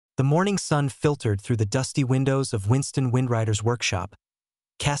The morning sun filtered through the dusty windows of Winston Windrider's workshop,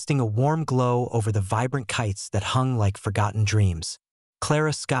 casting a warm glow over the vibrant kites that hung like forgotten dreams.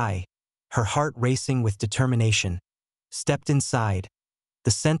 Clara Skye, her heart racing with determination, stepped inside, the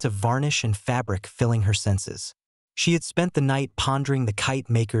scent of varnish and fabric filling her senses. She had spent the night pondering the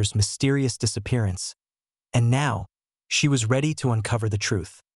kite maker's mysterious disappearance, and now she was ready to uncover the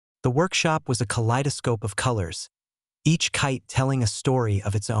truth. The workshop was a kaleidoscope of colors, each kite telling a story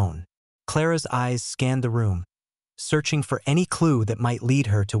of its own. Clara's eyes scanned the room, searching for any clue that might lead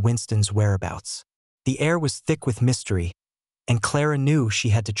her to Winston's whereabouts. The air was thick with mystery, and Clara knew she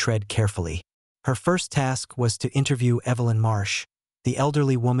had to tread carefully. Her first task was to interview Evelyn Marsh, the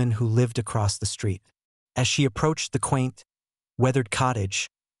elderly woman who lived across the street. As she approached the quaint, weathered cottage,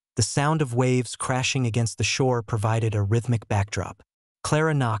 the sound of waves crashing against the shore provided a rhythmic backdrop.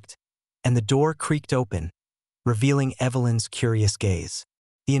 Clara knocked, and the door creaked open, revealing Evelyn's curious gaze.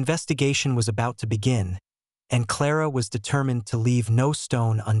 The investigation was about to begin, and Clara was determined to leave no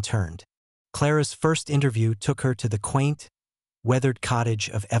stone unturned. Clara's first interview took her to the quaint, weathered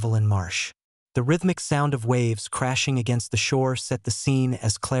cottage of Evelyn Marsh. The rhythmic sound of waves crashing against the shore set the scene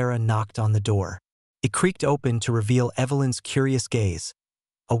as Clara knocked on the door. It creaked open to reveal Evelyn's curious gaze,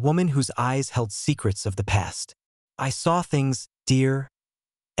 a woman whose eyes held secrets of the past. "I saw things, dear,"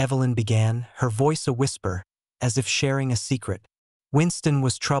 Evelyn began, her voice a whisper, as if sharing a secret. "Winston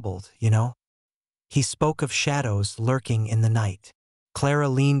was troubled, you know. He spoke of shadows lurking in the night." Clara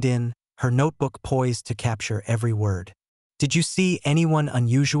leaned in, her notebook poised to capture every word. "Did you see anyone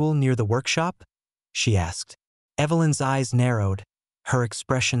unusual near the workshop?" she asked. Evelyn's eyes narrowed, her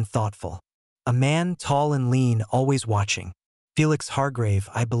expression thoughtful. "A man tall and lean, always watching. Felix Hargrave,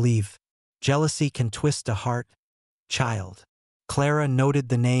 I believe. Jealousy can twist a heart, child." Clara noted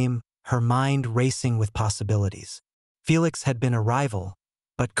the name, her mind racing with possibilities. Felix had been a rival,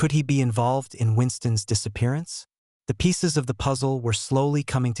 but could he be involved in Winston's disappearance? The pieces of the puzzle were slowly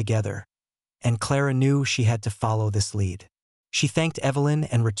coming together, and Clara knew she had to follow this lead. She thanked Evelyn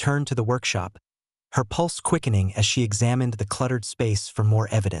and returned to the workshop, her pulse quickening as she examined the cluttered space for more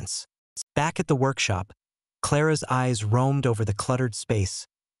evidence. Back at the workshop, Clara's eyes roamed over the cluttered space,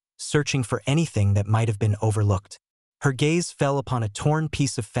 searching for anything that might have been overlooked. Her gaze fell upon a torn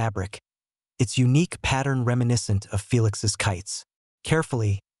piece of fabric, its unique pattern reminiscent of Felix's kites.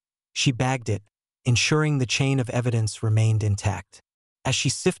 Carefully, she bagged it, ensuring the chain of evidence remained intact. As she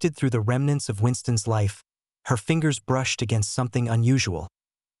sifted through the remnants of Winston's life, her fingers brushed against something unusual,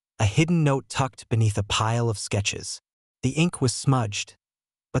 a hidden note tucked beneath a pile of sketches. The ink was smudged,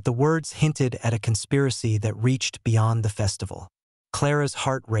 but the words hinted at a conspiracy that reached beyond the festival. Clara's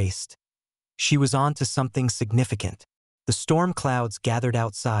heart raced. She was on to something significant. The storm clouds gathered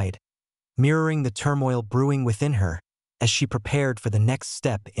outside, mirroring the turmoil brewing within her as she prepared for the next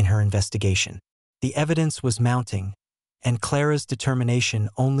step in her investigation. The evidence was mounting, and Clara's determination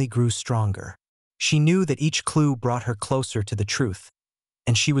only grew stronger. She knew that each clue brought her closer to the truth,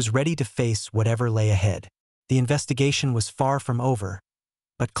 and she was ready to face whatever lay ahead. The investigation was far from over,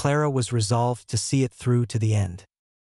 but Clara was resolved to see it through to the end.